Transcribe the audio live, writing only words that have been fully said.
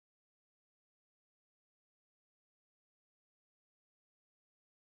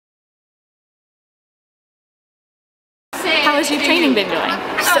How has your training been going?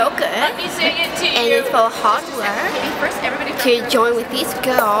 So good, and it's for hard work. To join with these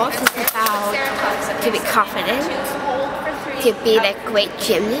girls is about to be confident, to be a great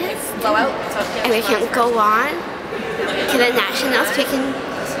gymnast, and we can go on to the nationals.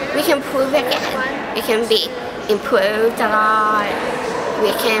 We can prove again. We can be improved a lot.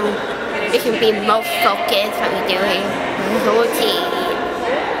 We can be more focused when we're doing routine.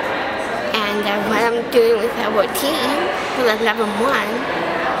 And what I'm doing with the routine for the level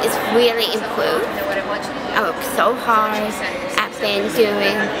 1 is really improved. I work so hard. I've been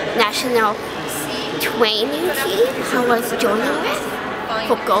doing national training team I was joining with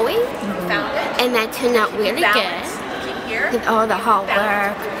for going, and that turned out really good with all the hard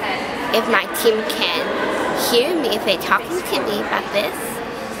work. If my team can hear me, if they're talking to me about this,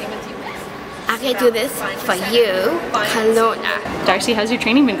 I can do this for you, Kelowna. Darcy, how's your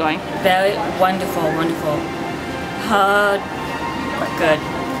training been going? Very wonderful, wonderful. Hard, but good.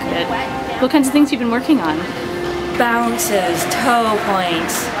 Good. What kinds of things have you been working on? Balances, toe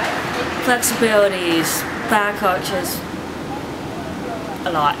points, flexibilities, back arches. A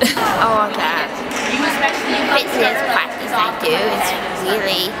lot. All of that fitness practice I do is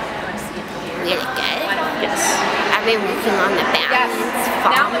really good. Yes. I've been working on the balance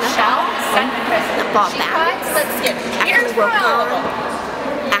from the ball balance. I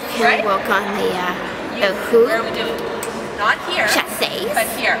can work on the hoop, chassis,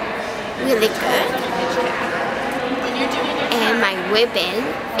 really good. And my ribbon,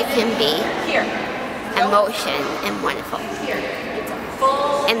 it can be emotion and wonderful.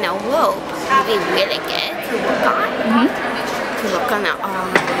 And the rope will be really good to work on. To work on the arm,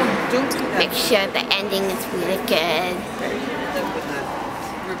 make sure the ending is really good.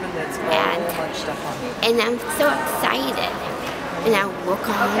 And I'm so excited when I work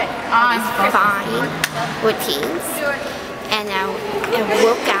on these fine routines. And I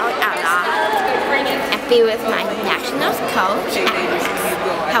work out a lot and be with my nationals coach, Alex,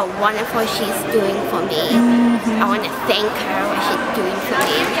 how wonderful she's doing for me. I want to thank her what she's doing for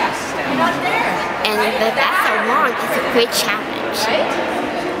me. And the best I want is a great challenge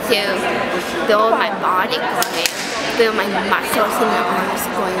to build my body going, build my muscles in the arms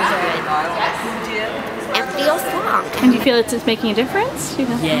going good, and feel strong. And do you feel it's making a difference?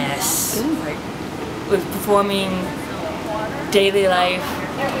 Yes. With performing daily life.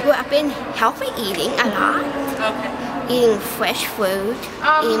 Well, I've been healthy eating a lot. Eating fresh food,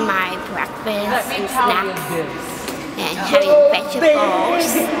 eating my breakfast and snacks, and having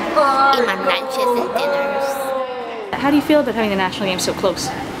vegetables, eating my lunches and dinners. How do you feel about having the national games so close?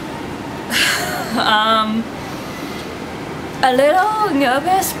 A little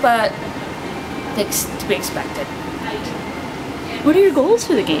nervous, but it's to be expected. What are your goals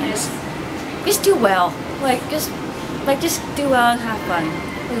for the games? Just do well. Just do well and have fun.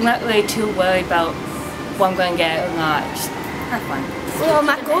 I'm not really too worried about what I'm going to get or not. Just have fun. Well,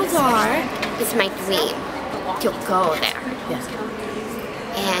 my goals it's my dream to go there. Yes.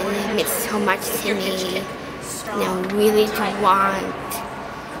 And it means so much to me. And I really want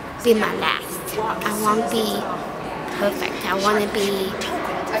to be my last. I want to be perfect. I want to be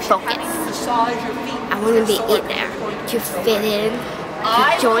focused. I want to be in there, to fit in,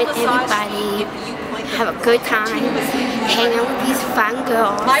 to join everybody, have a good time, hang out with these fun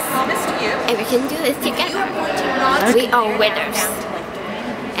girls, and we can do this together. We are winners,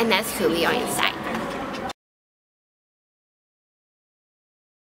 and that's who we are inside.